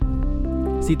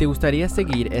Si te gustaría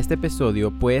seguir este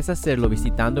episodio, puedes hacerlo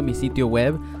visitando mi sitio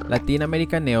web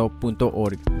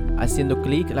latinoamericaneo.org, haciendo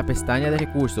clic en la pestaña de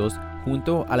recursos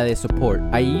junto a la de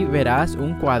Support. Ahí verás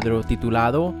un cuadro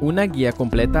titulado Una guía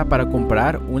completa para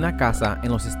comprar una casa en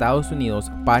los Estados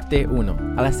Unidos, parte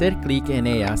 1. Al hacer clic en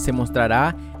ella, se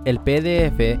mostrará el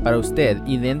PDF para usted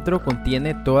y dentro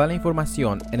contiene toda la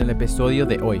información en el episodio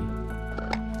de hoy.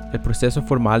 El proceso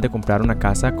formal de comprar una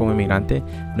casa como inmigrante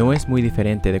no es muy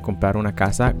diferente de comprar una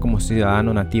casa como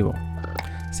ciudadano nativo.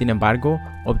 Sin embargo,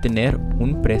 obtener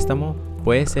un préstamo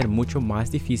puede ser mucho más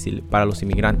difícil para los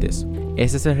inmigrantes.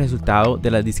 Este es el resultado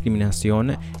de la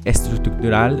discriminación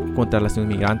estructural contra los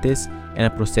inmigrantes en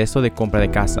el proceso de compra de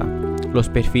casa. Los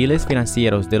perfiles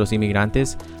financieros de los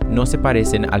inmigrantes no se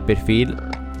parecen al perfil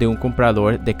de un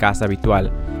comprador de casa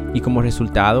habitual, y como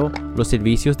resultado, los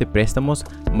servicios de préstamos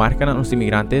marcan a los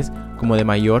inmigrantes como de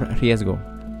mayor riesgo.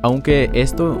 Aunque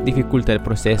esto dificulta el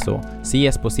proceso, sí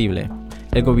es posible.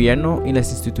 El gobierno y las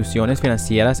instituciones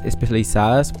financieras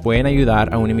especializadas pueden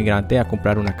ayudar a un inmigrante a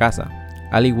comprar una casa.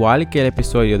 Al igual que el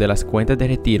episodio de las cuentas de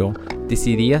retiro,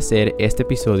 decidí hacer este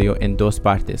episodio en 2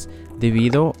 partes,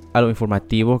 debido a lo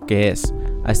informativo que es.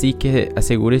 Así que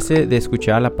asegúrese de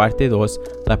escuchar la parte 2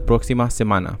 la próxima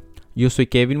semana. Yo soy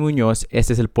Kevin Muñoz,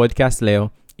 este es el podcast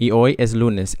Leo y hoy es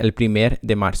lunes, el 1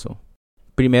 de marzo.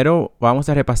 Primero vamos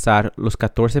a repasar los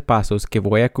 14 pasos que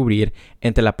voy a cubrir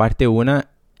entre la parte 1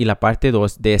 y la parte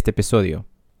 2 de este episodio.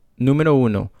 Número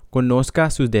 1. Conozca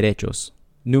sus derechos.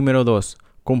 Número 2.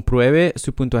 Compruebe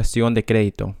su puntuación de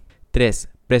crédito. 3.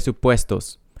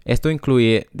 Presupuestos. Esto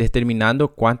incluye determinando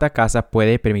cuánta casa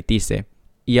puede permitirse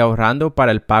y ahorrando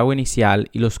para el pago inicial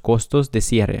y los costos de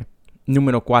cierre.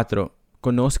 Número 4.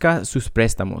 Conozca sus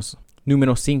préstamos.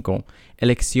 Número 5.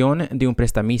 Elección de un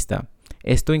prestamista.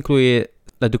 Esto incluye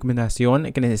la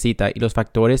documentación que necesita y los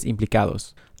factores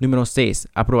implicados. Número 6.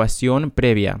 Aprobación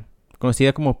previa,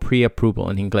 conocida como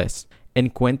pre-approval en inglés.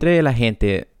 Encuentre el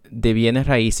agente de bienes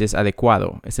raíces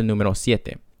adecuado, es el número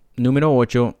 7. Número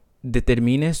 8.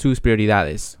 Determine sus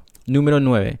prioridades. Número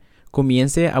 9.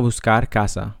 Comience a buscar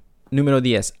casa. Número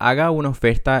 10. Haga una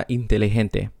oferta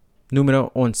inteligente.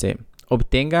 Número 11.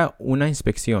 Obtenga una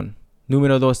inspección.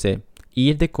 Número 12.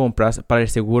 Ir de compras para el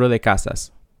seguro de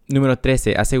casas. Número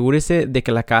 13. Asegúrese de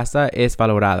que la casa es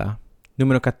valorada.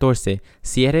 Número 14.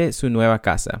 Cierre su nueva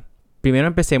casa. Primero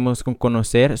empecemos con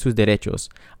conocer sus derechos.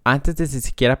 Antes de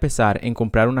siquiera pensar en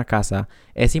comprar una casa,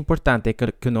 es importante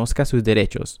que conozca sus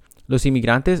derechos. Los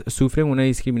inmigrantes sufren una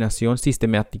discriminación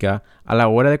sistemática a la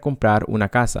hora de comprar una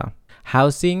casa.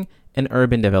 Housing and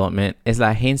Urban Development es la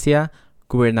agencia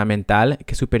gubernamental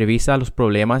que supervisa los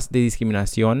problemas de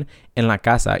discriminación en la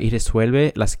casa y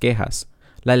resuelve las quejas.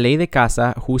 La ley de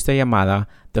casa justa llamada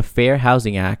The Fair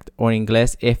Housing Act, o en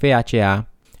inglés FHA,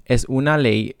 es una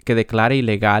ley que declara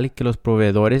ilegal que los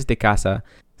proveedores de casa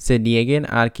se nieguen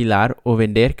a alquilar o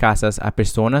vender casas a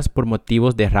personas por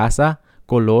motivos de raza,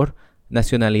 color,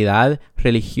 nacionalidad,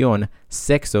 religión,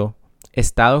 sexo,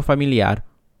 estado familiar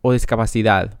o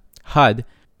discapacidad. HUD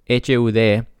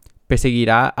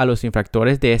perseguirá a los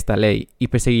infractores de esta ley y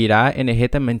perseguirá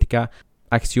energéticamente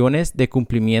acciones de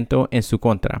cumplimiento en su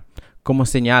contra. Como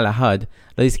señala HUD,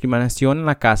 la discriminación en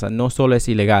la casa no solo es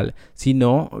ilegal,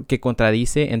 sino que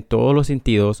contradice en todos los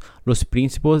sentidos los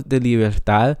principios de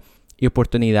libertad y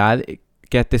oportunidad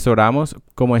que atesoramos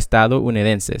como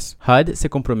estadounidenses. HUD se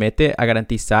compromete a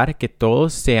garantizar que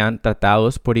todos sean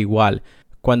tratados por igual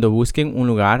cuando busquen un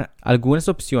lugar. Algunas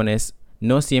opciones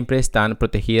no siempre están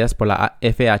protegidas por la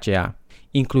FHA,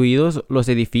 incluidos los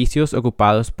edificios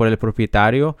ocupados por el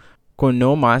propietario con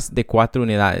no más de 4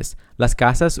 unidades, las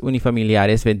casas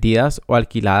unifamiliares vendidas o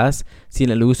alquiladas sin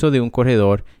el uso de un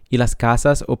corredor y las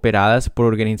casas operadas por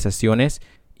organizaciones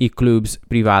y clubes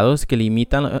privados que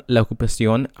limitan la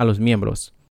ocupación a los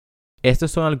miembros.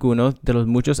 Estos son algunos de los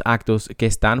muchos actos que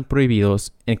están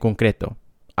prohibidos en concreto.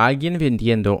 Alguien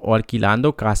vendiendo o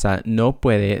alquilando casa no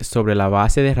puede, sobre la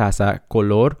base de raza,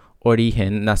 color,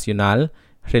 origen nacional,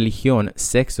 religión,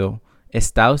 sexo,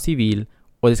 estado civil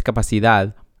o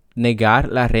discapacidad, negar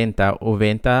la renta o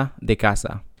venta de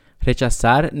casa,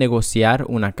 rechazar negociar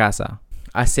una casa,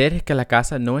 hacer que la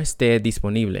casa no esté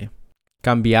disponible,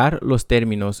 cambiar los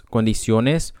términos,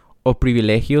 condiciones o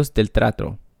privilegios del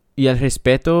trato. Y el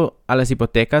respeto a las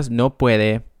hipotecas no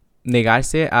puede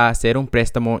negarse a hacer un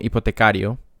préstamo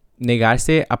hipotecario,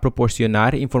 negarse a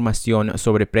proporcionar información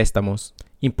sobre préstamos,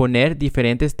 imponer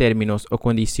diferentes términos o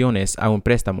condiciones a un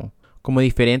préstamo, como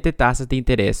diferentes tasas de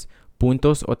interés,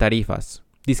 puntos o tarifas,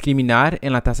 discriminar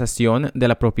en la tasación de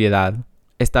la propiedad,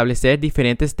 establecer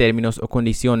diferentes términos o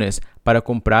condiciones para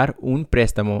comprar un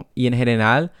préstamo y en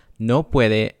general no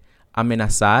puede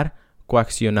amenazar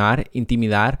coaccionar,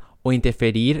 intimidar o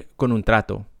interferir con un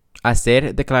trato.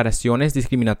 Hacer declaraciones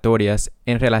discriminatorias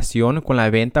en relación con la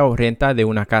venta o renta de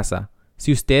una casa.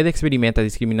 Si usted experimenta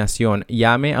discriminación,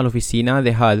 llame a la oficina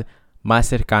de HUD más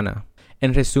cercana.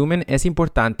 En resumen, es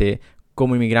importante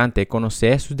como inmigrante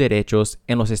conocer sus derechos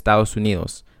en los Estados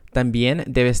Unidos. También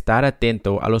debe estar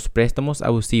atento a los préstamos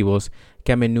abusivos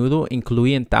que a menudo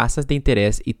incluyen tasas de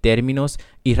interés y términos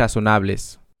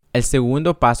irrazonables. El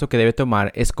segundo paso que debe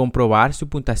tomar es comprobar su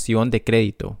puntuación de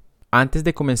crédito. Antes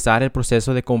de comenzar el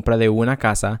proceso de compra de una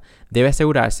casa, debe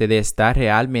asegurarse de estar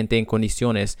realmente en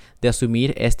condiciones de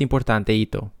asumir este importante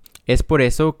hito. Es por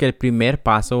eso que el primer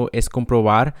paso es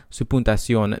comprobar su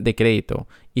puntuación de crédito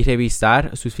y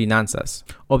revisar sus finanzas.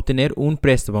 Obtener un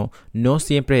préstamo no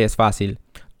siempre es fácil.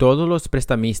 Todos los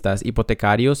prestamistas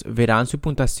hipotecarios verán su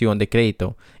puntuación de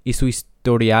crédito y su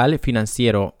historial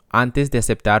financiero antes de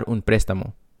aceptar un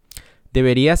préstamo.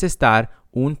 Deberías estar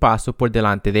un paso por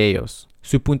delante de ellos.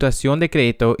 Su puntuación de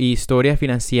crédito y historia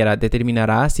financiera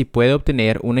determinará si puede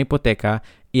obtener una hipoteca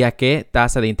y a qué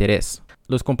tasa de interés.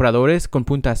 Los compradores con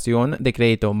puntuación de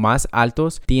crédito más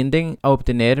altos tienden a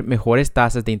obtener mejores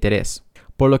tasas de interés,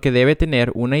 por lo que debe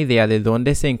tener una idea de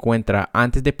dónde se encuentra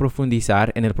antes de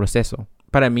profundizar en el proceso.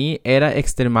 Para mí era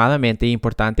extremadamente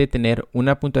importante tener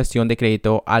una puntuación de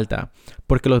crédito alta,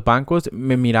 porque los bancos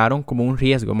me miraron como un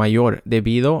riesgo mayor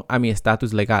debido a mi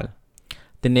estatus legal.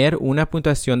 Tener una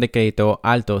puntuación de crédito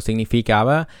alto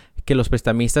significaba que los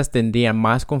prestamistas tendrían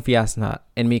más confianza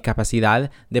en mi capacidad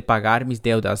de pagar mis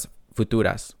deudas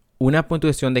futuras. Una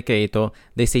puntuación de crédito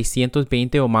de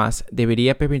 620 o más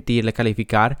debería permitirle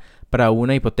calificar para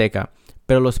una hipoteca,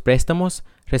 pero los préstamos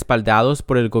respaldados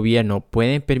por el gobierno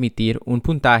pueden permitir un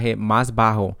puntaje más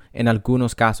bajo en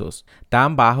algunos casos,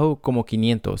 tan bajo como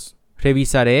 500.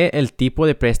 Revisaré el tipo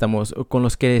de préstamos con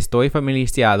los que estoy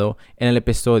familiarizado en el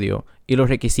episodio y los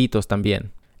requisitos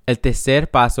también. El tercer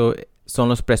paso son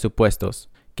los presupuestos.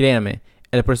 Créanme,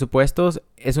 el presupuesto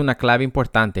es una clave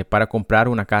importante para comprar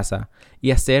una casa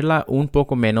y hacerla un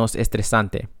poco menos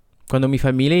estresante. Cuando mi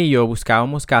familia y yo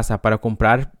buscábamos casa para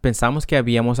comprar, pensamos que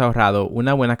habíamos ahorrado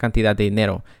una buena cantidad de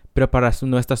dinero, pero para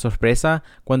nuestra sorpresa,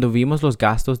 cuando vimos los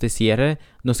gastos de cierre,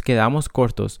 nos quedamos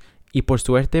cortos y por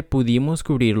suerte pudimos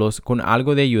cubrirlos con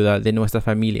algo de ayuda de nuestras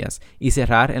familias y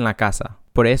cerrar en la casa.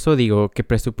 Por eso digo que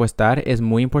presupuestar es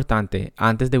muy importante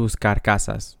antes de buscar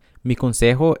casas. Mi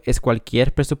consejo es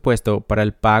cualquier presupuesto para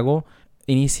el pago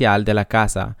inicial de la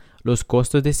casa, los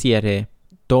costos de cierre,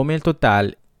 tome el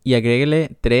total y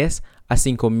agréguele $3,000 a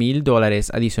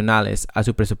 $5,000 adicionales a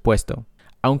su presupuesto.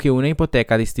 Aunque una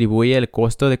hipoteca distribuye el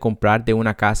costo de comprar de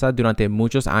una casa durante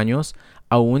muchos años,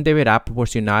 aún deberá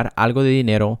proporcionar algo de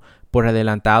dinero por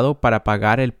adelantado para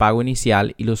pagar el pago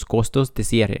inicial y los costos de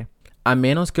cierre. A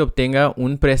menos que obtenga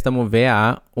un préstamo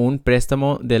VA o un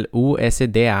préstamo del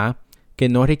USDA que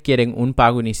no requieren un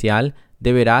pago inicial,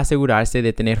 deberá asegurarse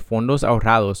de tener fondos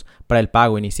ahorrados para el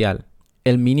pago inicial.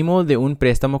 El mínimo de un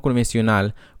préstamo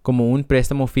convencional, como un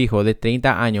préstamo fijo de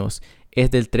 30 años,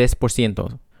 es del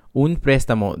 3%. Un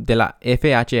préstamo de la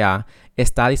FHA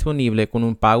está disponible con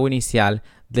un pago inicial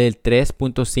del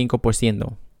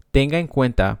 3.5%. Tenga en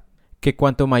cuenta que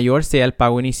cuanto mayor sea el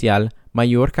pago inicial,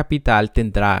 mayor capital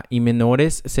tendrá y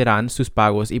menores serán sus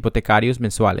pagos hipotecarios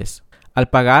mensuales. Al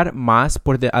pagar más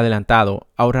por adelantado,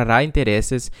 ahorrará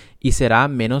intereses y será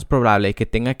menos probable que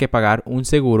tenga que pagar un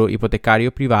seguro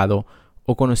hipotecario privado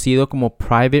o conocido como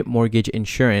Private Mortgage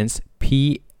Insurance,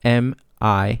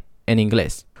 PMI en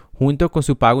inglés. Junto con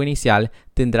su pago inicial,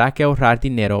 tendrá que ahorrar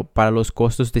dinero para los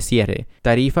costos de cierre,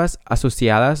 tarifas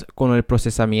asociadas con el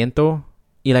procesamiento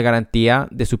y la garantía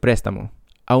de su préstamo.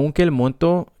 Aunque el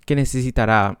monto que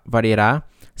necesitará variará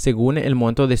según el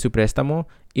monto de su préstamo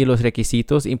y los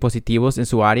requisitos impositivos en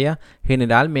su área,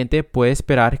 generalmente puede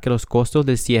esperar que los costos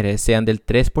del cierre sean del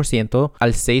 3%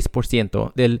 al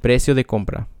 6% del precio de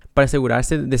compra. Para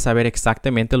asegurarse de saber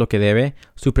exactamente lo que debe,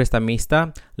 su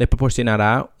prestamista le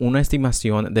proporcionará una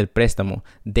estimación del préstamo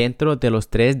dentro de los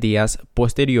 3 días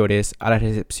posteriores a la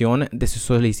recepción de su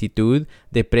solicitud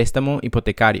de préstamo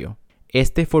hipotecario.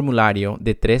 Este formulario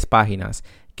de 3 páginas,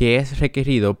 que es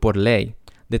requerido por ley,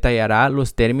 detallará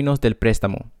los términos del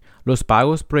préstamo, los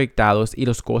pagos proyectados y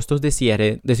los costos de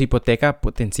cierre de su hipoteca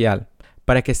potencial,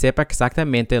 para que sepa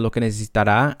exactamente lo que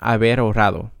necesitará haber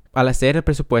ahorrado. Al hacer el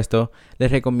presupuesto,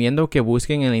 les recomiendo que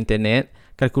busquen en la internet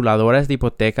calculadoras de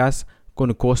hipotecas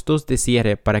con costos de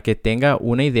cierre para que tenga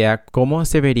una idea cómo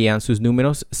se verían sus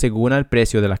números según el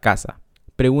precio de la casa.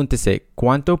 Pregúntese,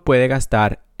 ¿cuánto puede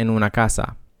gastar en una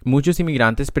casa? Muchos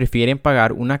inmigrantes prefieren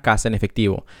pagar una casa en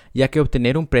efectivo, ya que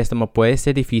obtener un préstamo puede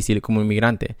ser difícil como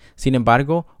inmigrante. Sin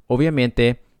embargo,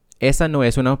 obviamente, esa no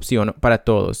es una opción para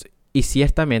todos y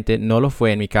ciertamente no lo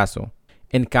fue en mi caso.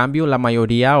 En cambio, la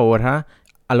mayoría ahorra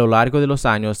a lo largo de los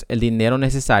años el dinero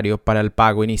necesario para el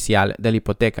pago inicial de la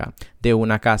hipoteca de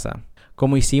una casa,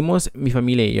 como hicimos mi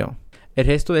familia y yo. El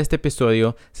resto de este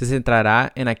episodio se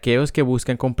centrará en aquellos que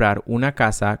buscan comprar una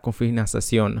casa con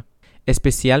financiación,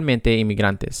 especialmente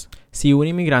inmigrantes. Si un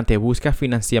inmigrante busca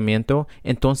financiamiento,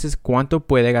 entonces cuánto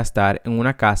puede gastar en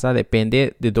una casa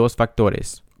depende de dos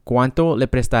factores: cuánto le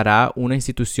prestará una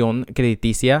institución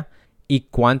crediticia y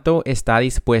cuánto está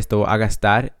dispuesto a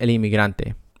gastar el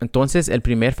inmigrante. Entonces, el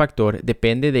primer factor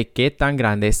depende de qué tan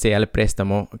grande sea el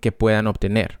préstamo que puedan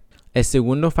obtener. El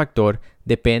segundo factor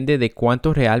depende de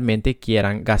cuánto realmente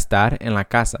quieran gastar en la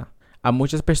casa. A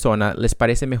muchas personas les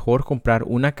parece mejor comprar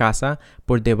una casa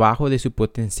por debajo de su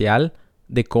potencial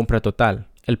de compra total.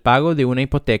 El pago de una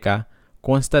hipoteca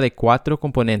consta de 4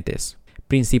 componentes: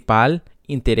 principal,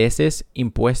 intereses,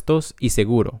 impuestos y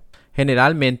seguro.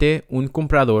 Generalmente, un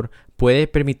comprador puede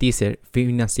permitirse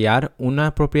financiar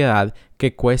una propiedad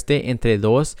que cueste entre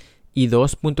 2 y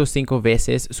 2.5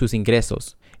 veces sus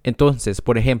ingresos. Entonces,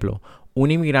 por ejemplo, un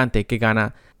inmigrante que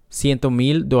gana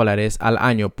 $100,000 al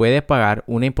año puede pagar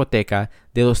una hipoteca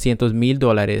de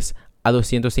 $200,000 a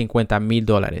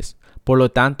 $250,000. Por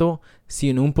lo tanto, si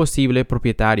un posible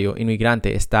propietario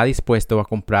inmigrante está dispuesto a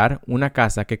comprar una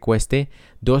casa que cueste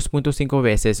 2.5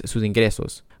 veces sus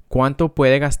ingresos, cuánto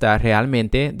puede gastar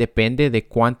realmente depende de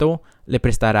cuánto le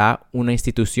prestará una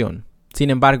institución.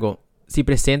 Sin embargo, si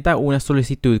presenta una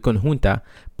solicitud conjunta,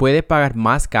 puede pagar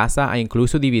más casa e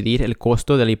incluso dividir el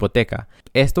costo de la hipoteca.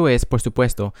 Esto es, por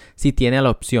supuesto, si tiene la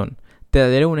opción. Te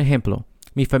daré un ejemplo.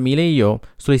 Mi familia y yo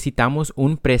solicitamos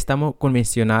un préstamo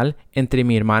convencional entre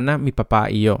mi hermana, mi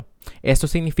papá y yo. Esto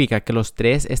significa que los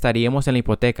tres estaríamos en la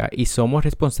hipoteca y somos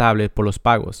responsables por los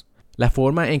pagos. La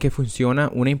forma en que funciona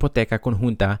una hipoteca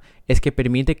conjunta es que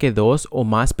permite que 2 o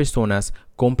más personas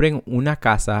compren una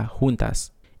casa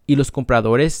juntas, y los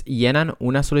compradores llenan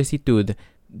una solicitud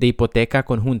de hipoteca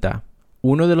conjunta.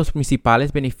 Uno de los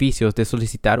principales beneficios de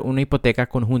solicitar una hipoteca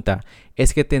conjunta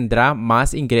es que tendrá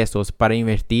más ingresos para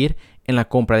invertir en la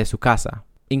compra de su casa.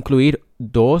 Incluir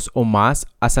 2 o más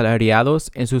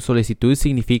asalariados en su solicitud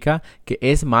significa que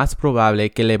es más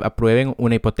probable que le aprueben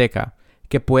una hipoteca,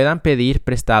 que puedan pedir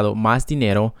prestado más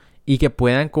dinero y que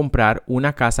puedan comprar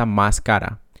una casa más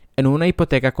cara. En una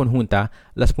hipoteca conjunta,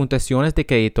 las puntuaciones de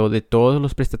crédito de todos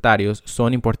los prestatarios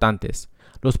son importantes.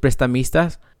 Los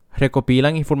prestamistas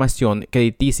recopilan información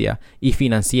crediticia y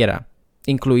financiera,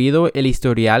 incluido el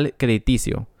historial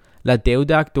crediticio, la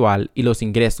deuda actual y los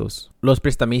ingresos. Los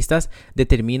prestamistas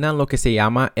determinan lo que se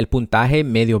llama el puntaje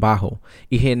medio-bajo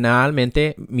y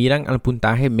generalmente miran al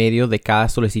puntaje medio de cada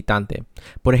solicitante.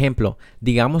 Por ejemplo,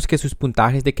 digamos que sus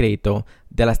puntajes de crédito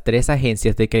de las 3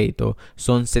 agencias de crédito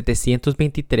son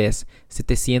 723,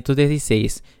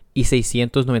 716 y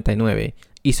 699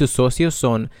 y sus socios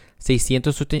son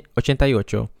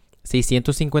 688,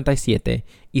 657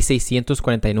 y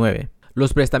 649.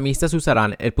 Los prestamistas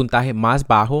usarán el puntaje más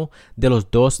bajo de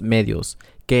los 2 medios,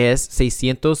 que es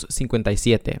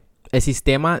 657. El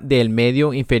sistema del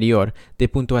medio inferior de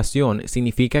puntuación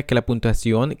significa que la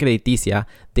puntuación crediticia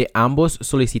de ambos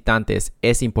solicitantes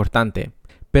es importante,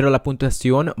 pero la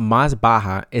puntuación más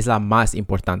baja es la más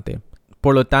importante.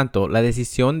 Por lo tanto, la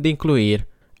decisión de incluir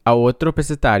a otro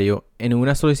prestatario en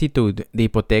una solicitud de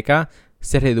hipoteca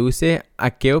se reduce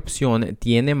a qué opción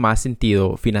tiene más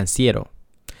sentido financiero.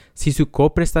 Si su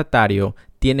coprestatario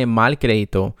tiene mal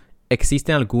crédito,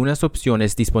 existen algunas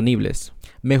opciones disponibles.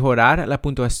 Mejorar la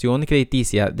puntuación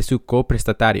crediticia de su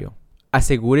coprestatario.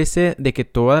 Asegúrese de que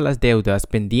todas las deudas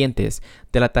pendientes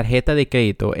de la tarjeta de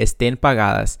crédito estén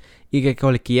pagadas y que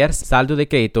cualquier saldo de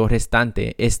crédito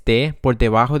restante esté por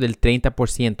debajo del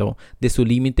 30% de su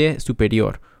límite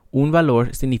superior, un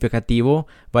valor significativo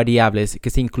variables que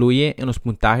se incluye en los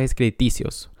puntajes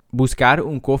crediticios. Buscar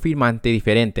un cofirmante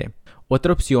diferente.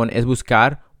 Otra opción es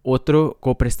buscar otro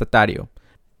coprestatario.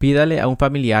 Pídale a un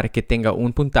familiar que tenga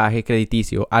un puntaje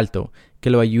crediticio alto que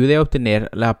lo ayude a obtener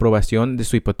la aprobación de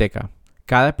su hipoteca.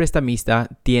 Cada prestamista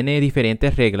tiene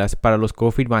diferentes reglas para los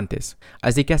cofirmantes,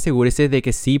 así que asegúrese de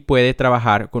que sí puede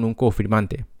trabajar con un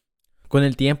cofirmante. Con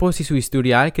el tiempo, si su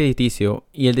historial crediticio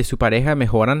y el de su pareja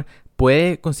mejoran,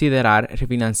 puede considerar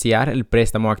refinanciar el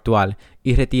préstamo actual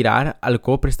y retirar al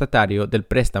coprestatario del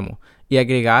préstamo y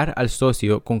agregar al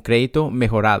socio con crédito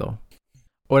mejorado.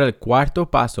 Ahora, el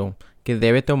cuarto paso que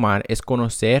debe tomar es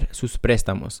conocer sus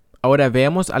préstamos. Ahora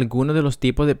veamos algunos de los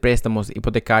tipos de préstamos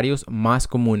hipotecarios más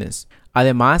comunes.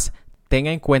 Además,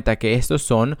 tenga en cuenta que estos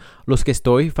son los que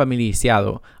estoy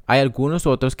familiarizado. Hay algunos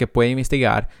otros que puede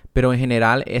investigar, pero en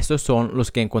general estos son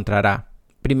los que encontrará.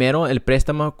 Primero, el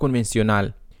préstamo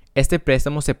convencional. Este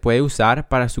préstamo se puede usar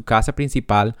para su casa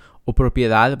principal o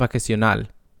propiedad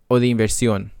vacacional o de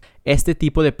inversión. Este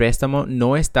tipo de préstamo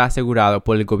no está asegurado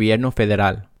por el gobierno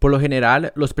federal. Por lo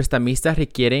general, los prestamistas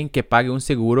requieren que pague un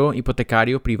seguro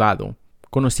hipotecario privado,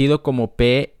 conocido como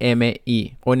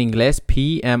PMI o en inglés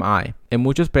PMI, en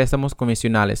muchos préstamos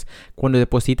convencionales cuando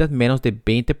depositas menos del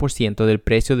 20% del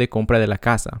precio de compra de la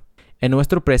casa. En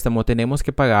nuestro préstamo tenemos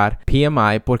que pagar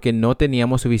PMI porque no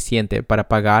teníamos suficiente para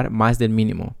pagar más del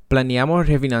mínimo. Planeamos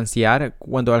refinanciar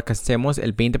cuando alcancemos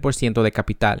el 20% de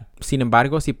capital. Sin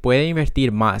embargo, si puede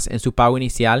invertir más en su pago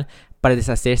inicial para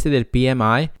deshacerse del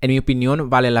PMI, en mi opinión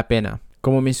vale la pena.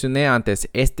 Como mencioné antes,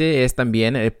 este es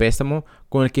también el préstamo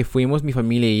con el que fuimos mi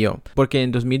familia y yo, porque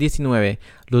en 2019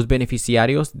 los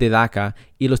beneficiarios de DACA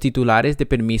y los titulares de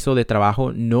permiso de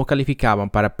trabajo no calificaban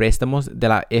para préstamos de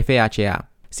la FHA.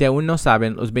 Si aún no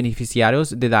saben, los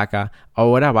beneficiarios de DACA,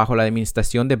 ahora bajo la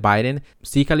administración de Biden,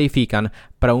 sí califican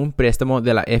para un préstamo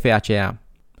de la FHA.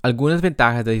 Algunas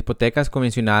ventajas de hipotecas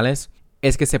convencionales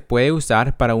es que se puede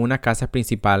usar para una casa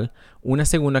principal, una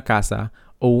segunda casa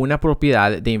o una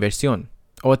propiedad de inversión.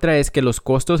 Otra es que los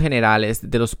costos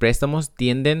generales de los préstamos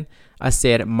tienden a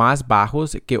ser más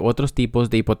bajos que otros tipos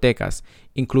de hipotecas,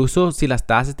 incluso si las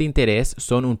tasas de interés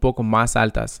son un poco más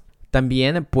altas.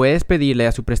 También puedes pedirle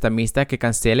a su prestamista que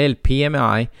cancele el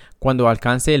PMI cuando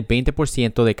alcance el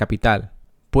 20% de capital.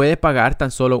 Puede pagar tan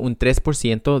solo un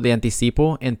 3% de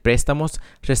anticipo en préstamos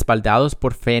respaldados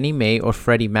por Fannie Mae o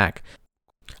Freddie Mac.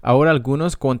 Ahora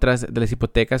algunos contras de las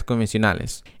hipotecas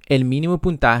convencionales. El mínimo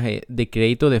puntaje de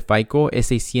crédito de FICO es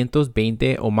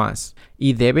 620 o más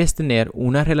y debes tener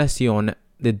una relación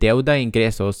de deuda e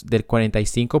ingresos del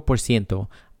 45%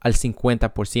 al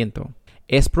 50%.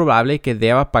 Es probable que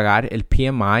deba pagar el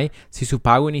PMI si su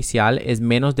pago inicial es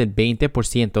menos del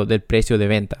 20% del precio de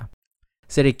venta.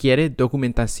 Se requiere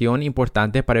documentación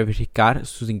importante para verificar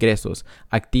sus ingresos,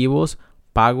 activos,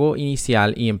 pago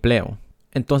inicial y empleo.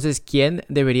 Entonces, ¿quién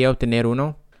debería obtener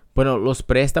uno? Bueno, los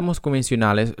préstamos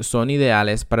convencionales son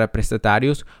ideales para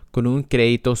prestatarios con un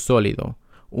crédito sólido,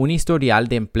 un historial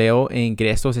de empleo e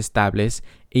ingresos estables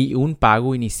y un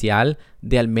pago inicial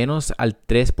de al menos al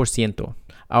 3%.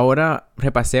 Ahora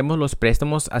repasemos los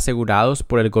préstamos asegurados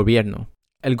por el gobierno.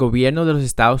 El gobierno de los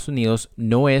Estados Unidos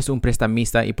no es un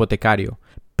prestamista hipotecario,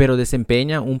 pero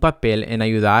desempeña un papel en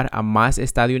ayudar a más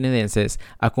estadounidenses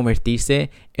a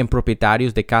convertirse en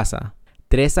propietarios de casa.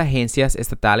 3 agencias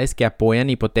estatales que apoyan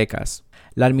hipotecas: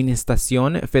 la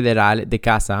Administración Federal de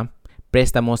Casa,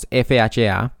 Préstamos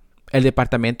FHA, el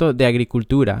Departamento de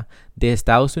Agricultura de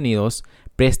Estados Unidos,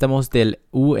 Préstamos del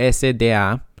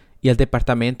USDA, y el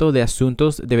Departamento de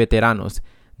Asuntos de Veteranos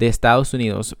de Estados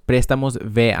Unidos, Préstamos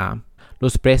VA.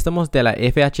 Los préstamos de la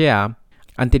FHA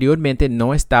anteriormente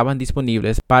no estaban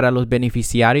disponibles para los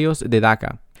beneficiarios de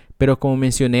DACA, pero como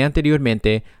mencioné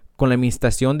anteriormente, con la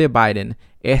administración de Biden,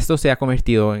 esto se ha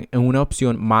convertido en una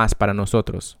opción más para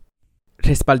nosotros.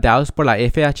 Respaldados por la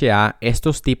FHA,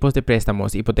 estos tipos de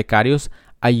préstamos hipotecarios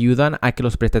ayudan a que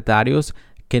los prestatarios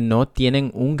que no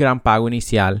tienen un gran pago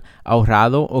inicial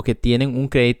ahorrado o que tienen un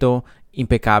crédito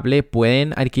impecable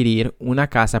pueden adquirir una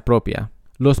casa propia.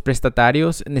 Los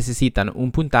prestatarios necesitan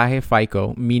un puntaje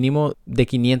FICO mínimo de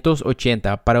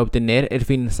 580 para obtener el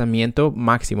financiamiento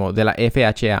máximo de la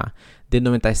FHA de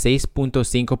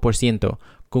 96.5%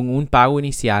 con un pago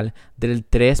inicial del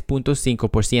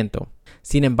 3.5%.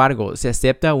 Sin embargo, se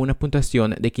acepta una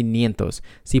puntuación de 500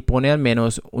 si pone al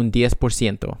menos un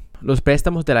 10%. Los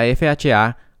préstamos de la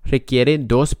FHA requieren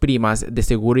 2 primas de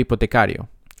seguro hipotecario.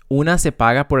 Una se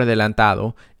paga por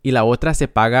adelantado y la otra se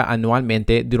paga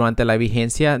anualmente durante la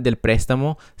vigencia del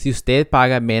préstamo si usted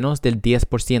paga menos del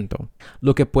 10%,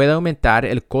 lo que puede aumentar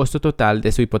el costo total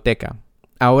de su hipoteca.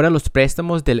 Ahora los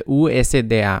préstamos del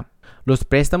USDA. Los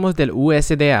préstamos del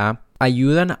USDA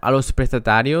ayudan a los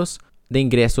prestatarios de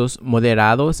ingresos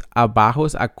moderados a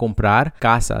bajos a comprar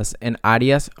casas en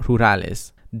áreas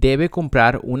rurales. Debe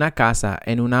comprar una casa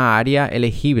en una área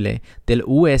elegible del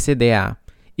USDA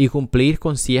y cumplir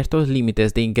con ciertos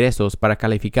límites de ingresos para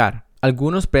calificar.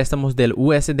 Algunos préstamos del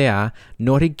USDA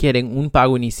no requieren un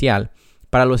pago inicial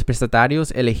para los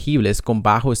prestatarios elegibles con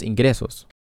bajos ingresos.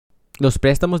 Los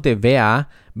préstamos de VA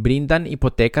brindan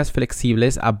hipotecas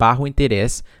flexibles a bajo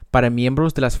interés para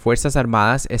miembros de las Fuerzas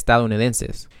Armadas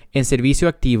estadounidenses, en servicio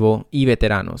activo y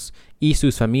veteranos, y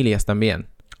sus familias también.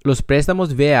 Los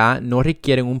préstamos VA no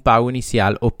requieren un pago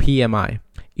inicial o PMI,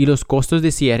 y los costos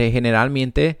de cierre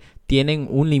generalmente tienen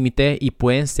un límite y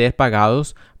pueden ser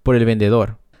pagados por el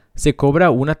vendedor. Se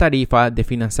cobra una tarifa de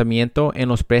financiamiento en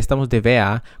los préstamos de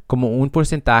VA como un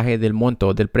porcentaje del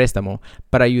monto del préstamo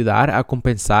para ayudar a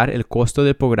compensar el costo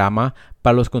del programa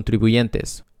para los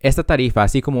contribuyentes. Esta tarifa,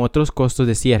 así como otros costos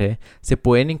de cierre, se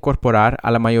pueden incorporar a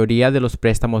la mayoría de los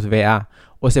préstamos VA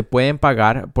o se pueden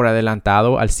pagar por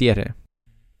adelantado al cierre.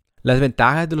 Las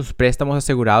ventajas de los préstamos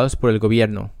asegurados por el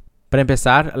gobierno. Para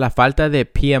empezar, la falta de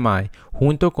PMI,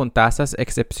 junto con tasas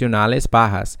excepcionales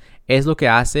bajas, es lo que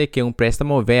hace que un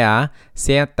préstamo VA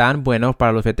sea tan bueno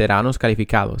para los veteranos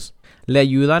calificados. Le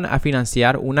ayudan a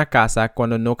financiar una casa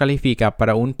cuando no califica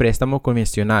para un préstamo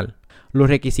convencional. Los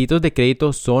requisitos de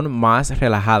crédito son más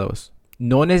relajados.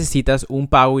 No necesitas un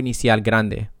pago inicial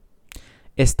grande.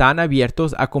 Están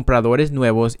abiertos a compradores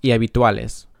nuevos y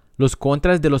habituales. Los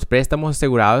contras de los préstamos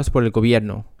asegurados por el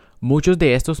gobierno. Muchos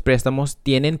de estos préstamos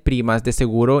tienen primas de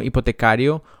seguro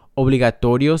hipotecario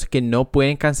obligatorios que no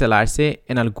pueden cancelarse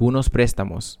en algunos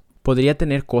préstamos. Podría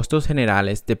tener costos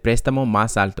generales de préstamo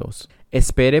más altos.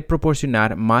 Espere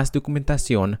proporcionar más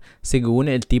documentación según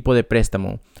el tipo de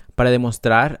préstamo para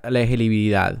demostrar la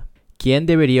elegibilidad. ¿Quién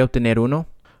debería obtener uno?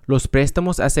 Los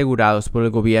préstamos asegurados por el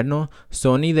gobierno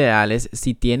son ideales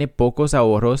si tiene pocos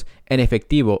ahorros en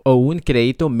efectivo o un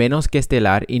crédito menos que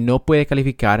estelar y no puede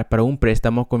calificar para un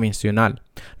préstamo convencional.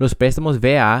 Los préstamos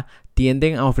VA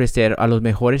tienden a ofrecer a los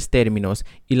mejores términos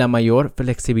y la mayor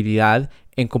flexibilidad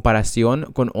en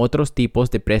comparación con otros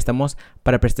tipos de préstamos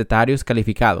para prestatarios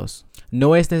calificados.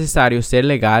 No es necesario ser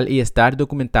legal y estar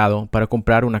documentado para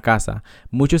comprar una casa.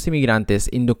 Muchos inmigrantes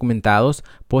indocumentados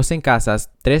poseen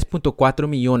casas, 3.4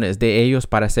 millones de ellos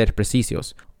para ser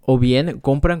precisos, o bien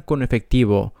compran con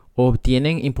efectivo o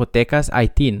obtienen hipotecas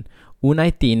ITIN. Un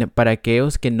ITIN, para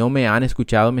aquellos que no me han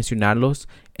escuchado mencionarlos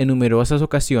en numerosas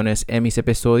ocasiones en mis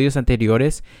episodios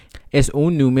anteriores, es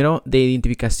un número de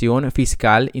identificación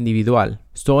fiscal individual.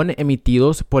 Son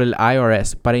emitidos por el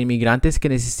IRS para inmigrantes que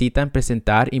necesitan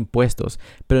presentar impuestos,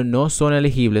 pero no son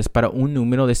elegibles para un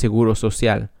número de seguro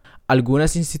social.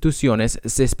 Algunas instituciones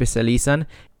se especializan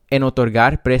en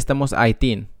otorgar préstamos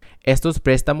ITIN. Estos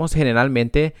préstamos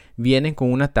generalmente vienen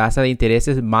con una tasa de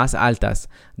intereses más altas,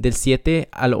 del 7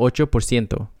 al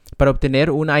 8%. Para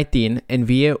obtener un ITIN,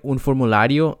 envíe un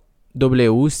formulario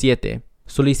W-7,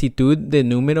 solicitud de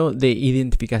número de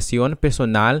identificación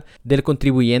personal del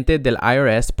contribuyente del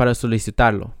IRS para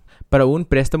solicitarlo. Para un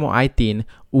préstamo ITIN,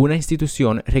 una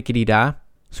institución requerirá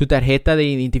su tarjeta de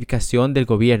identificación del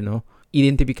gobierno,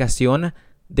 identificación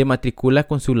de matrícula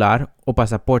consular o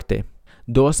pasaporte.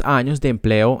 2 años de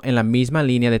empleo en la misma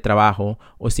línea de trabajo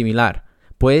o similar.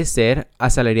 Puede ser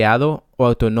asalariado o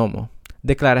autónomo.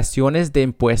 Declaraciones de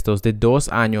impuestos de 2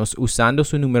 años usando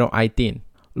su número ITIN.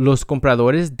 Los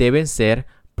compradores deben ser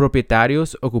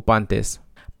propietarios ocupantes.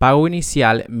 Pago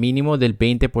inicial mínimo del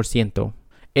 20%.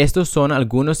 Estos son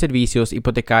algunos servicios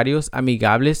hipotecarios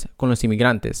amigables con los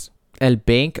inmigrantes. El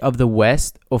Bank of the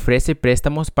West ofrece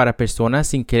préstamos para personas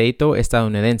sin crédito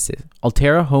estadounidense.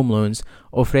 Altera Home Loans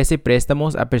ofrece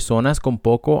préstamos a personas con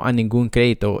poco a ningún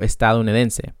crédito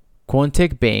estadounidense.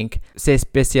 Quontic Bank se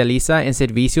especializa en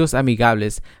servicios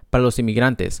amigables para los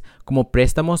inmigrantes, como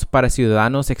préstamos para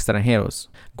ciudadanos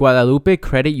extranjeros. Guadalupe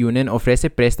Credit Union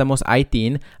ofrece préstamos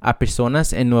ITIN a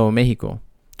personas en Nuevo México.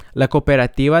 La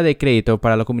Cooperativa de Crédito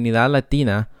para la Comunidad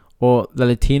Latina, o la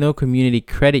Latino Community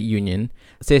Credit Union,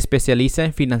 se especializa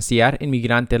en financiar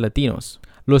inmigrantes latinos.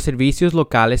 Los servicios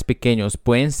locales pequeños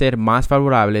pueden ser más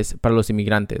favorables para los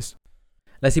inmigrantes.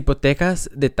 Las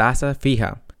hipotecas de tasa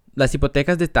fija. Las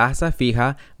hipotecas de tasa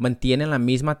fija mantienen la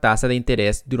misma tasa de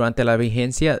interés durante la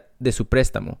vigencia de su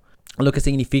préstamo, lo que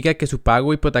significa que su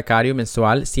pago hipotecario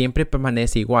mensual siempre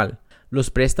permanece igual. Los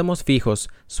préstamos fijos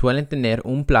suelen tener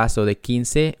un plazo de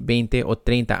 15, 20 o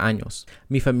 30 años.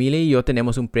 Mi familia y yo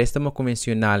tenemos un préstamo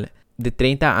convencional de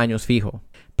 30 años fijo,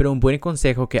 pero un buen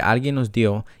consejo que alguien nos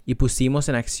dio y pusimos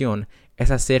en acción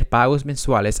es hacer pagos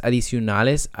mensuales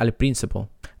adicionales al principal.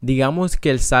 Digamos que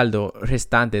el saldo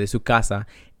restante de su casa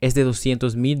es de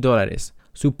 $200,000.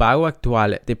 Su pago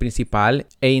actual de principal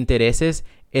e intereses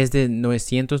es de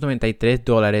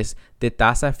 $993 de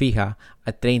tasa fija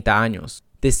a 30 años.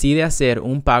 Decide hacer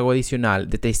un pago adicional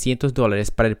de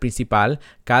 $300 para el principal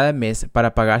cada mes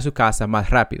para pagar su casa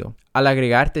más rápido. Al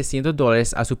agregar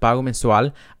 $300 a su pago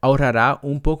mensual, ahorrará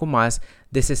un poco más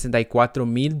de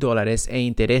 $64,000 en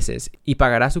intereses y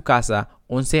pagará su casa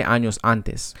 11 años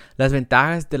antes. Las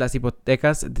ventajas de las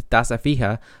hipotecas de tasa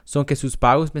fija son que sus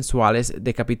pagos mensuales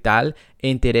de capital e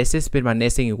intereses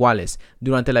permanecen iguales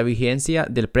durante la vigencia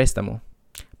del préstamo.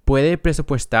 Puede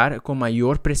presupuestar con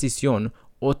mayor precisión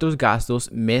otros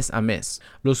gastos mes a mes.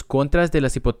 Los contras de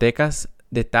las hipotecas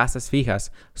de tasas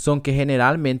fijas son que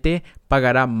generalmente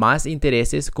pagará más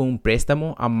intereses con un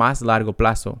préstamo a más largo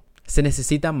plazo. Se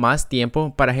necesita más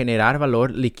tiempo para generar valor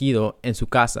líquido en su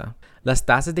casa. Las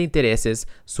tasas de intereses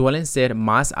suelen ser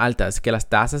más altas que las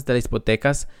tasas de las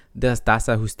hipotecas de las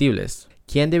tasas ajustibles.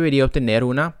 ¿Quién debería obtener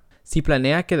una? Si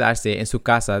planea quedarse en su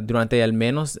casa durante al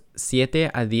menos 7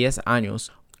 a 10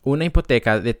 años, una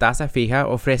hipoteca de tasa fija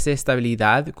ofrece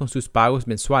estabilidad con sus pagos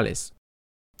mensuales.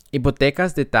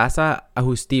 Hipotecas de tasa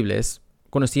ajustibles,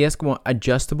 conocidas como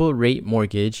Adjustable Rate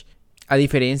Mortgage, a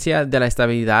diferencia de la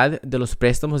estabilidad de los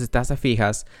préstamos de tasa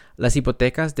fijas, las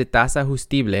hipotecas de tasa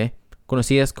ajustible,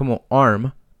 conocidas como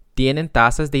ARM, tienen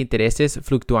tasas de intereses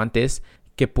fluctuantes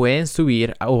que pueden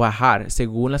subir o bajar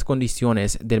según las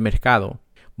condiciones del mercado.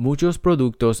 Muchos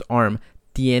productos ARM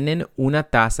tienen una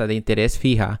tasa de interés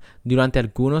fija durante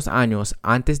algunos años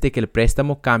antes de que el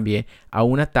préstamo cambie a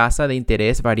una tasa de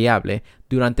interés variable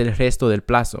durante el resto del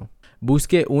plazo.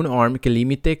 Busque un ARM que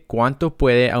limite cuánto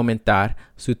puede aumentar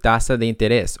su tasa de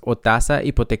interés o tasa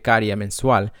hipotecaria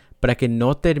mensual para que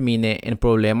no termine en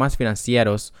problemas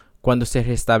financieros cuando se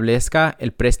restablezca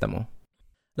el préstamo.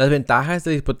 Las ventajas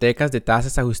de hipotecas de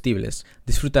tasas ajustibles.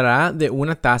 Disfrutará de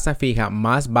una tasa fija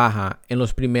más baja en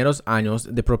los primeros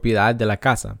años de propiedad de la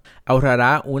casa.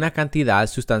 Ahorrará una cantidad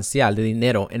sustancial de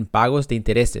dinero en pagos de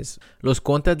intereses. Los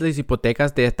contras de las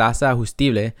hipotecas de tasa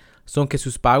ajustible son que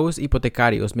sus pagos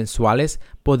hipotecarios mensuales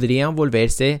podrían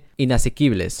volverse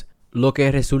inasequibles, lo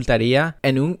que resultaría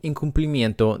en un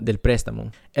incumplimiento del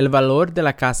préstamo. El valor de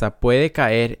la casa puede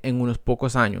caer en unos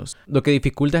pocos años, lo que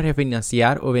dificulta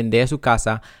refinanciar o vender su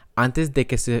casa antes de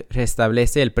que se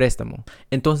restablece el préstamo.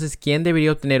 Entonces, ¿quién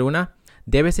debería obtener una?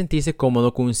 Debe sentirse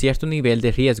cómodo con un cierto nivel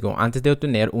de riesgo antes de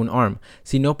obtener un ARM.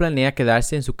 Si no planea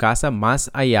quedarse en su casa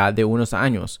más allá de unos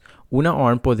años, una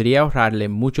ARM podría ahorrarle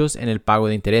muchos en el pago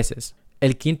de intereses.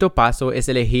 El quinto paso es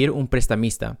elegir un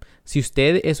prestamista. Si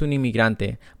usted es un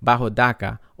inmigrante bajo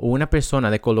DACA o una persona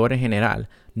de color en general,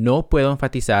 no puedo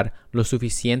enfatizar lo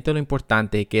suficiente lo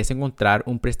importante que es encontrar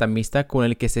un prestamista con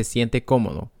el que se siente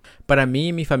cómodo. Para mí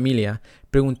y mi familia,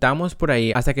 preguntamos por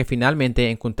ahí hasta que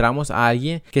finalmente encontramos a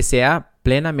alguien que sea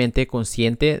plenamente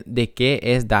consciente de qué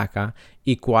es DACA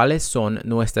y cuáles son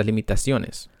nuestras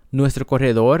limitaciones. Nuestro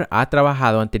corredor ha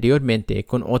trabajado anteriormente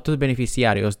con otros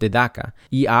beneficiarios de DACA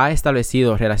y ha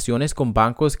establecido relaciones con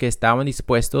bancos que estaban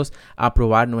dispuestos a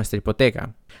aprobar nuestra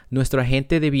hipoteca. Nuestro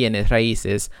agente de bienes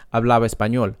raíces hablaba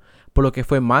español, por lo que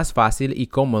fue más fácil y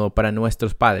cómodo para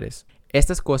nuestros padres.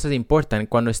 Estas cosas importan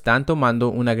cuando están tomando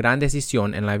una gran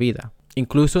decisión en la vida.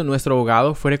 Incluso nuestro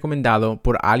abogado fue recomendado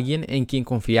por alguien en quien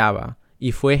confiaba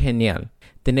y fue genial.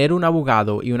 Tener un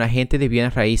abogado y un agente de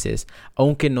bienes raíces,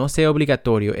 aunque no sea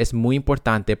obligatorio, es muy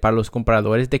importante para los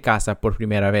compradores de casa por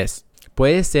primera vez.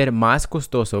 Puede ser más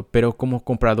costoso, pero como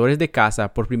compradores de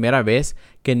casa por primera vez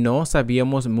que no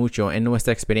sabíamos mucho en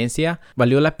nuestra experiencia,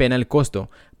 valió la pena el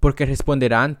costo, porque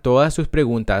responderán todas sus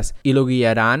preguntas y lo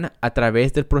guiarán a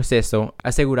través del proceso,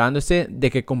 asegurándose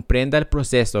de que comprenda el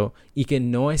proceso y que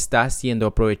no está siendo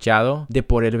aprovechado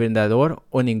por el vendedor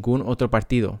o ningún otro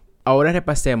partido. Ahora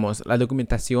repasemos la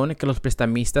documentación que los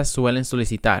prestamistas suelen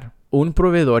solicitar. Un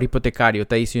proveedor hipotecario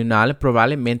tradicional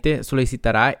probablemente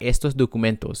solicitará estos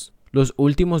documentos: los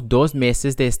últimos 2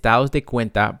 meses de estados de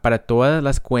cuenta para todas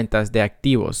las cuentas de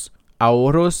activos,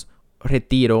 ahorros,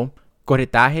 retiro,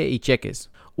 corretaje y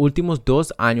cheques. Últimos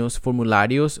 2 años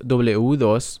formularios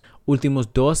W2,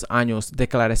 últimos 2 años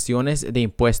declaraciones de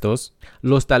impuestos,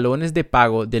 los talones de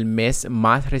pago del mes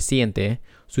más reciente,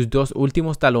 sus 2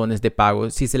 últimos talones de pago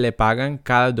si se le pagan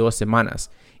cada 2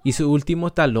 semanas y su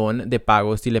último talón de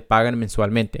pago si le pagan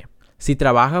mensualmente. Si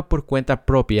trabaja por cuenta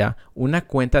propia, una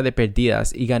cuenta de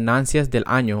pérdidas y ganancias del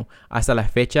año hasta la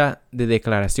fecha de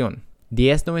declaración.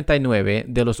 1099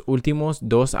 de los últimos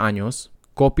 2 años,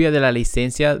 copia de la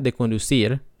licencia de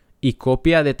conducir y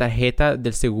copia de tarjeta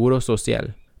del seguro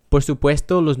social. Por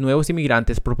supuesto, los nuevos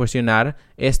inmigrantes proporcionar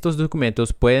estos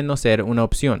documentos pueden no ser una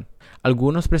opción.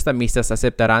 Algunos prestamistas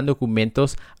aceptarán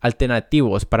documentos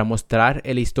alternativos para mostrar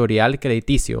el historial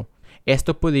crediticio.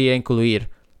 Esto podría incluir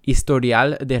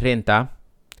historial de renta,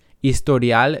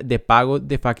 historial de pago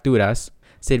de facturas,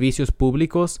 servicios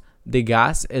públicos de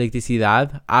gas,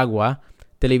 electricidad, agua,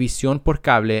 televisión por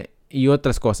cable y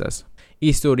otras cosas.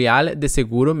 Historial de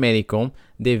seguro médico,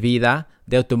 de vida,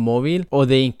 de automóvil o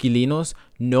de inquilinos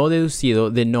no deducido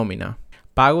de nómina.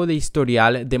 Pago de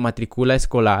historial de matrícula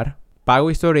escolar. Pago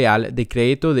historial de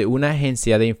crédito de una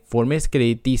agencia de informes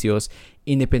crediticios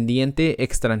independiente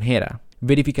extranjera.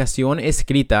 Verificación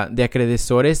escrita de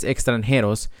acreedores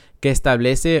extranjeros que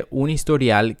establece un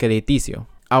historial crediticio.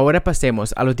 Ahora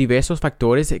pasemos a los diversos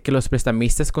factores que los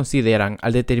prestamistas consideran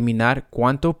al determinar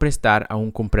cuánto prestar a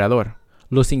un comprador.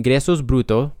 Los ingresos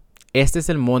brutos. Este es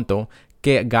el monto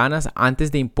que ganas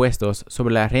antes de impuestos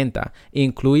sobre la renta e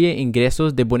incluye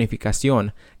ingresos de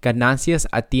bonificación, ganancias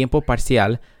a tiempo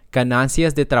parcial,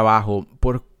 ganancias de trabajo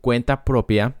por cuenta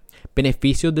propia,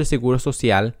 beneficios del seguro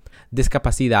social,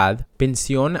 discapacidad,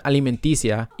 pensión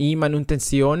alimenticia y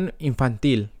manutención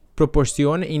infantil.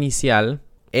 Proporción inicial.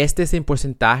 Este es el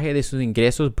porcentaje de sus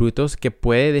ingresos brutos que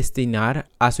puede destinar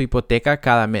a su hipoteca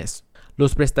cada mes.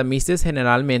 Los prestamistas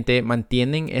generalmente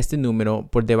mantienen este número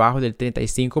por debajo del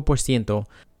 35%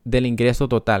 del ingreso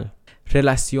total.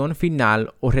 Relación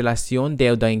final o relación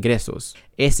deuda-ingresos.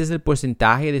 Este es el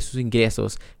porcentaje de sus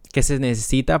ingresos que se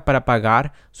necesita para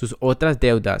pagar sus otras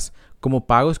deudas, como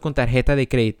pagos con tarjeta de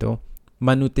crédito,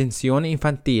 manutención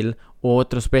infantil o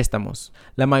otros préstamos.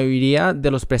 La mayoría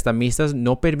de los prestamistas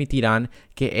no permitirán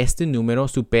que este número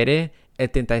supere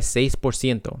el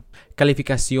 36%.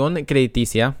 Calificación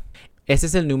crediticia. Este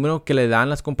es el número que le dan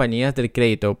las compañías del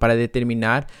crédito para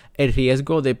determinar el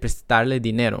riesgo de prestarle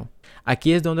dinero.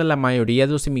 Aquí es donde la mayoría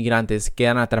de los inmigrantes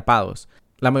quedan atrapados.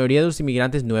 La mayoría de los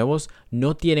inmigrantes nuevos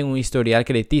no tienen un historial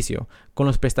crediticio con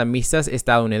los prestamistas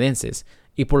estadounidenses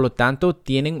y por lo tanto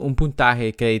tienen un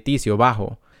puntaje crediticio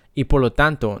bajo y por lo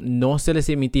tanto no se les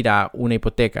emitirá una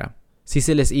hipoteca. Si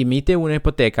se les emite una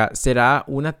hipoteca será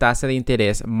una tasa de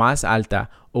interés más alta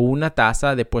o una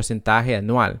tasa de porcentaje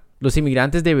anual. Los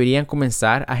inmigrantes deberían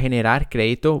comenzar a generar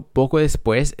crédito poco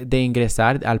después de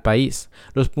ingresar al país.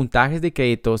 Los puntajes de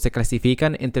crédito se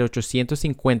clasifican entre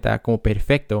 850 como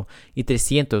perfecto y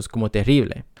 300 como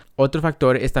terrible. Otro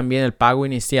factor es también el pago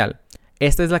inicial.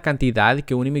 Esta es la cantidad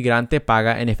que un inmigrante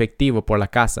paga en efectivo por la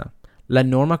casa. La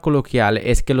norma coloquial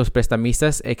es que los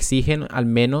prestamistas exigen al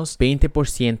menos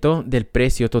 20% del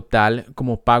precio total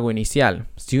como pago inicial.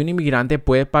 Si un inmigrante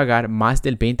puede pagar más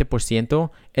del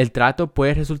 20%, el trato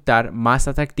puede resultar más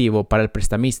atractivo para el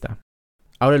prestamista.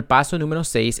 Ahora el paso número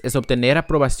 6 es obtener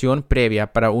aprobación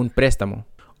previa para un préstamo.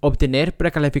 Obtener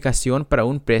precalificación para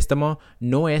un préstamo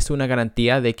no es una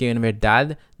garantía de que en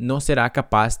verdad no será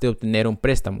capaz de obtener un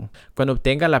préstamo. Cuando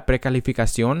obtenga la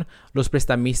precalificación, los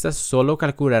prestamistas solo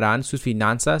calcularán sus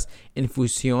finanzas en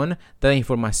función de la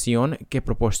información que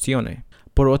proporcione.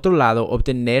 Por otro lado,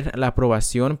 obtener la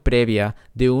aprobación previa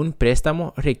de un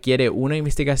préstamo requiere una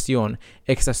investigación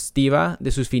exhaustiva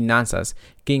de sus finanzas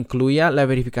que incluya la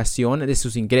verificación de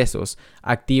sus ingresos,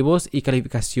 activos y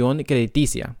calificación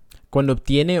crediticia. Cuando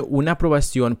obtiene una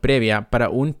aprobación previa para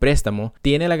un préstamo,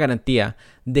 tiene la garantía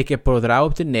de que podrá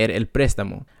obtener el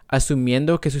préstamo,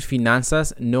 asumiendo que sus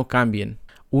finanzas no cambien.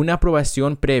 Una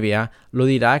aprobación previa lo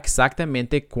dirá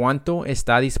exactamente cuánto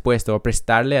está dispuesto a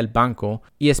prestarle al banco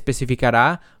y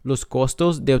especificará los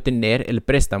costos de obtener el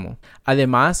préstamo.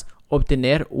 Además,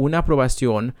 obtener una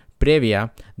aprobación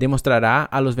previa demostrará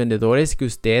a los vendedores que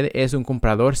usted es un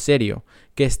comprador serio,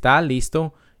 que está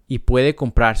listo y puede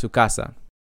comprar su casa.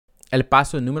 El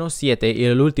paso número 7 y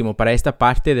el último para esta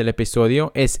parte del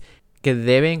episodio es que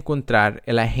debe encontrar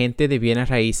el agente de bienes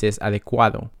raíces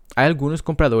adecuado. Hay algunos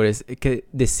compradores que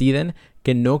deciden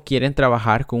que no quieren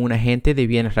trabajar con un agente de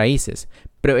bienes raíces,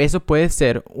 pero eso puede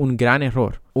ser un gran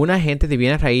error. Un agente de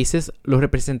bienes raíces lo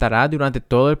representará durante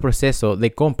todo el proceso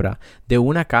de compra de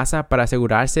una casa para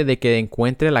asegurarse de que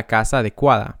encuentre la casa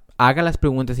adecuada, haga las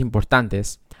preguntas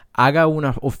importantes, haga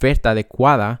una oferta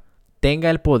adecuada, tenga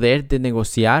el poder de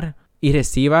negociar y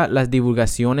reciba las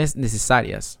divulgaciones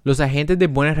necesarias. Los agentes de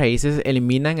bienes raíces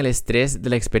eliminan el estrés de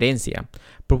la experiencia,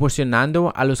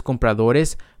 proporcionando a los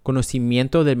compradores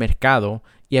conocimiento del mercado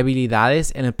y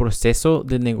habilidades en el proceso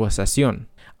de negociación.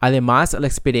 Además, la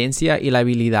experiencia y la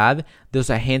habilidad de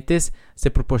los agentes se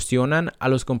proporcionan a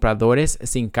los compradores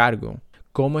sin cargo.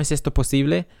 ¿Cómo es esto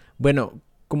posible? Bueno,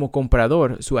 como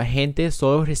comprador, su agente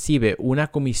solo recibe una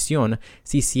comisión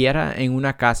si cierra en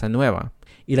una casa nueva,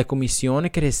 y la comisión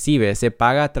que recibe se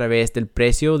paga a través del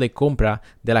precio de compra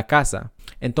de la casa.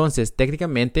 Entonces,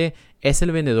 técnicamente, es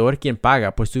el vendedor quien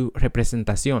paga por su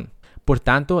representación. Por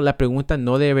tanto, la pregunta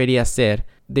no debería ser,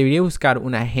 ¿debería buscar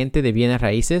un agente de bienes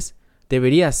raíces?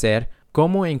 Debería ser,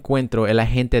 ¿cómo encuentro el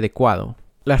agente adecuado?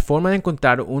 La forma de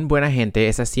encontrar un buen agente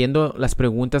es haciendo las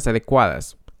preguntas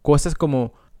adecuadas. Cosas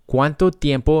como, ¿cuánto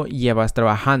tiempo llevas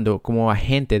trabajando como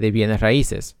agente de bienes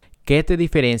raíces? ¿Qué te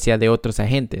diferencia de otros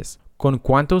agentes? ¿Con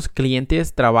cuántos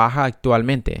clientes trabaja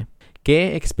actualmente?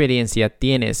 ¿Qué experiencia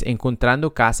tienes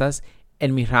encontrando casas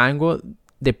en mi rango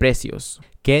de precios?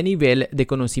 ¿Qué nivel de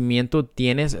conocimiento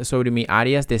tienes sobre mi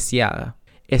áreas deseada?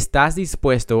 ¿Estás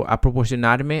dispuesto a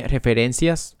proporcionarme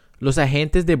referencias? Los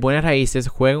agentes de bienes raíces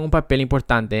juegan un papel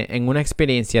importante en una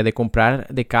experiencia de comprar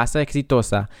de casa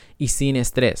exitosa y sin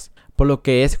estrés, por lo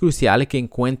que es crucial que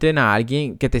encuentren a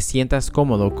alguien que te sientas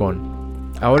cómodo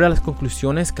con. Ahora las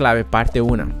conclusiones clave parte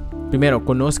 1. Primero,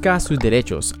 conozca sus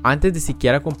derechos. Antes de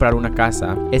siquiera comprar una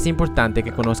casa, es importante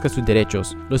que conozca sus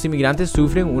derechos. Los inmigrantes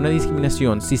sufren una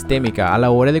discriminación sistémica a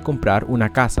la hora de comprar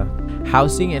una casa.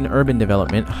 Housing and Urban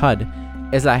Development, HUD,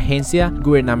 es la agencia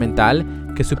gubernamental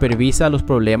que supervisa los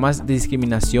problemas de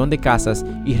discriminación de casas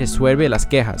y resuelve las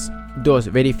quejas.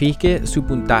 2. Verifique su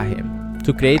puntaje.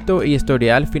 Su crédito y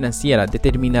historial financiera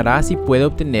determinará si puede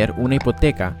obtener una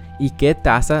hipoteca y qué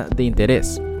tasa de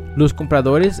interés. Los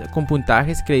compradores con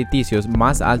puntajes crediticios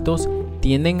más altos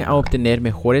tienden a obtener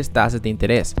mejores tasas de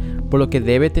interés, por lo que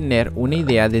debe tener una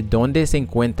idea de dónde se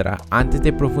encuentra antes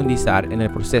de profundizar en el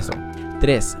proceso.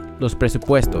 3. Los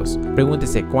presupuestos.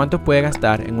 Pregúntese cuánto puede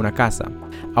gastar en una casa.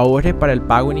 Ahorre para el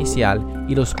pago inicial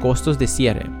y los costos de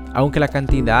cierre, aunque la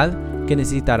cantidad que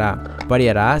necesitará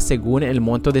variará según el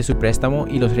monto de su préstamo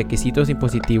y los requisitos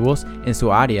impositivos en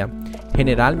su área.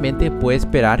 Generalmente puede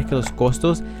esperar que los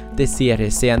costos de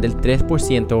cierre sean del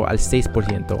 3% al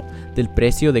 6% del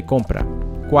precio de compra.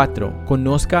 4.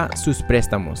 Conozca sus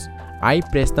préstamos. Hay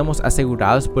préstamos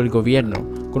asegurados por el gobierno,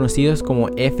 conocidos como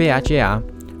FHA,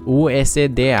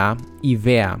 USDA y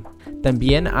VA.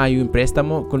 También hay un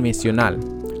préstamo convencional.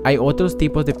 Hay otros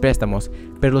tipos de préstamos,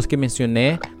 pero los que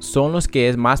mencioné son los que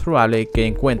es más probable que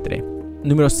encuentre.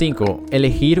 Número 5.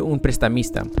 Elegir un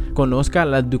prestamista. Conozca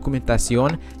la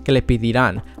documentación que le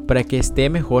pedirán para que esté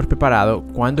mejor preparado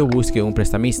cuando busque un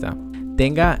prestamista.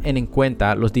 Tenga en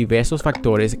cuenta los diversos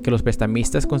factores que los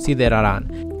prestamistas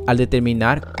considerarán al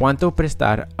determinar cuánto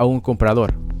prestar a un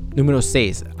comprador. Número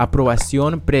 6.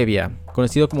 Aprobación previa,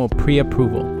 conocido como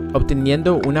pre-approval.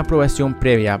 Obteniendo una aprobación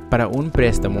previa para un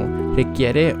préstamo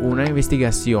requiere una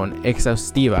investigación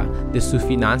exhaustiva de sus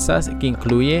finanzas que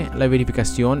incluye la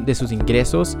verificación de sus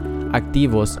ingresos,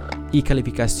 activos y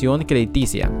calificación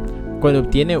crediticia. Cuando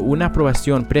obtiene una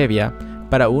aprobación previa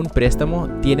para un préstamo,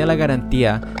 tiene la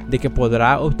garantía de que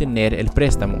podrá obtener el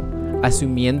préstamo,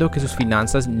 asumiendo que sus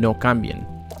finanzas no cambien.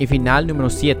 Y final número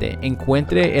 7.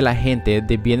 Encuentre el agente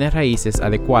de bienes raíces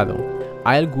adecuado.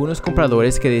 Hay algunos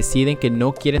compradores que deciden que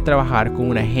no quieren trabajar con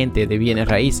un agente de bienes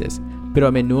raíces, pero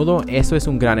a menudo eso es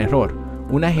un gran error.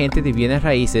 Un agente de bienes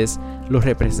raíces los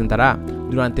representará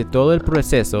durante todo el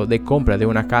proceso de compra de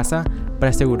una casa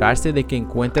para asegurarse de que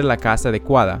encuentre la casa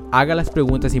adecuada, haga las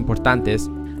preguntas importantes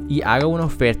y haga una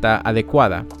oferta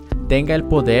adecuada, tenga el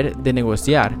poder de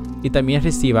negociar y también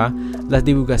reciba las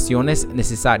divulgaciones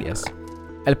necesarias.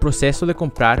 El proceso de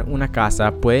comprar una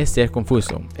casa puede ser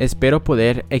confuso. Espero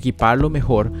poder equiparlo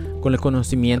mejor con el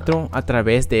conocimiento a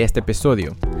través de este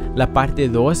episodio. La parte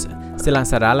 2 se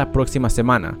lanzará la próxima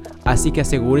semana, así que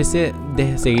asegúrese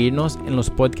de seguirnos en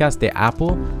los podcasts de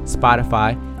Apple,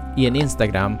 Spotify y en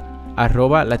Instagram,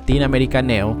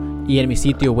 @latinamericaneo y en mi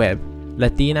sitio web,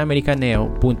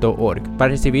 latinamericaneo.org, para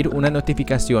recibir una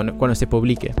notificación cuando se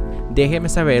publique. Déjenme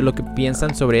saber lo que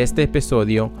piensan sobre este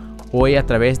episodio hoy a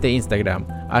través de Instagram,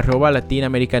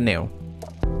 @latinamericaneo.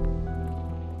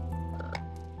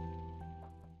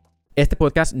 Este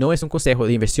podcast no es un consejo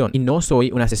de inversión y no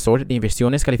soy un asesor de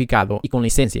inversiones calificado y con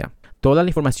licencia. Toda la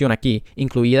información aquí,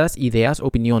 incluidas ideas,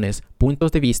 opiniones,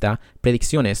 puntos de vista,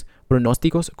 predicciones,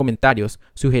 pronósticos, comentarios,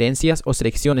 sugerencias o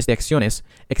selecciones de acciones,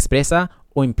 expresa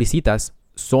o implícitas,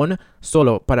 son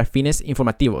solo para fines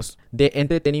informativos, de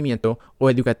entretenimiento o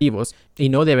educativos y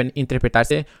no deben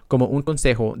interpretarse como un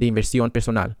consejo de inversión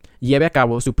personal. Lleve a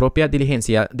cabo su propia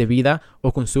diligencia debida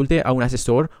o consulte a un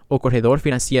asesor o corredor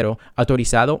financiero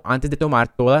autorizado antes de tomar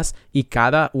todas y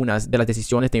cada una de las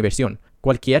decisiones de inversión.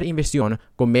 Cualquier inversión,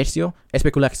 comercio,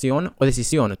 especulación o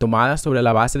decisión tomada sobre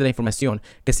la base de la información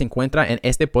que se encuentra en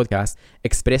este podcast,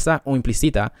 expresa o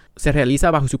implícita, se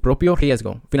realiza bajo su propio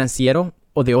riesgo financiero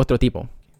o de otro tipo.